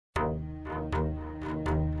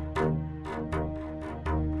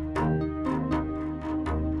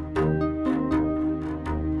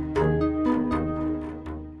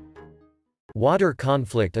Water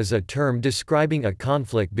conflict is a term describing a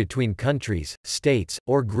conflict between countries, states,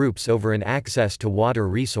 or groups over an access to water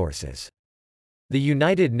resources. The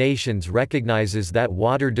United Nations recognizes that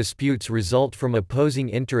water disputes result from opposing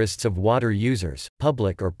interests of water users,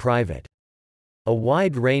 public or private. A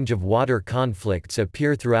wide range of water conflicts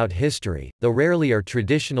appear throughout history, though rarely are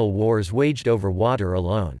traditional wars waged over water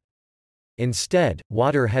alone. Instead,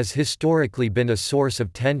 water has historically been a source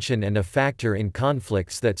of tension and a factor in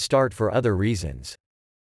conflicts that start for other reasons.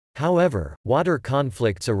 However, water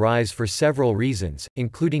conflicts arise for several reasons,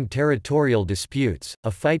 including territorial disputes, a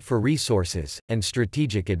fight for resources, and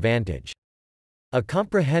strategic advantage. A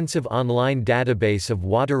comprehensive online database of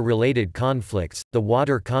water-related conflicts, the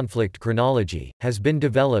Water Conflict Chronology, has been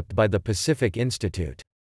developed by the Pacific Institute.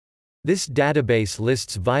 This database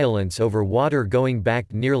lists violence over water going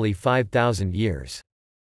back nearly 5,000 years.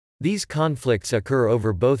 These conflicts occur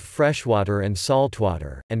over both freshwater and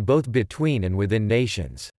saltwater, and both between and within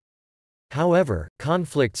nations. However,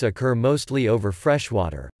 conflicts occur mostly over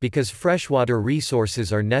freshwater, because freshwater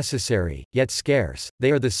resources are necessary, yet scarce. They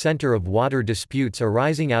are the center of water disputes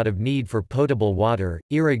arising out of need for potable water,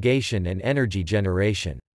 irrigation and energy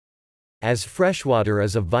generation. As freshwater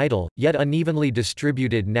is a vital, yet unevenly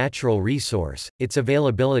distributed natural resource, its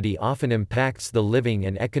availability often impacts the living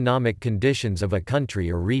and economic conditions of a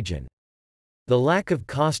country or region. The lack of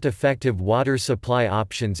cost-effective water supply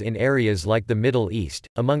options in areas like the Middle East,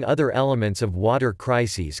 among other elements of water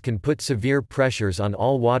crises, can put severe pressures on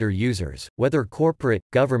all water users, whether corporate,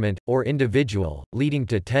 government, or individual, leading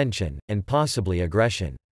to tension, and possibly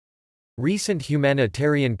aggression. Recent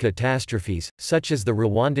humanitarian catastrophes, such as the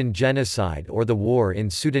Rwandan genocide or the war in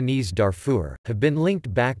Sudanese Darfur, have been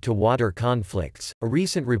linked back to water conflicts. A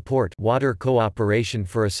recent report, Water Cooperation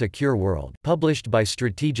for a Secure World, published by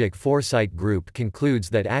Strategic Foresight Group, concludes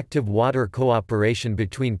that active water cooperation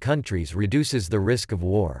between countries reduces the risk of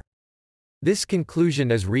war. This conclusion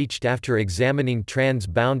is reached after examining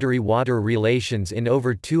trans-boundary water relations in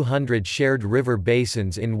over 200 shared river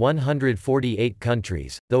basins in 148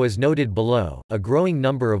 countries, though as noted below, a growing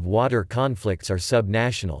number of water conflicts are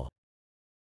subnational.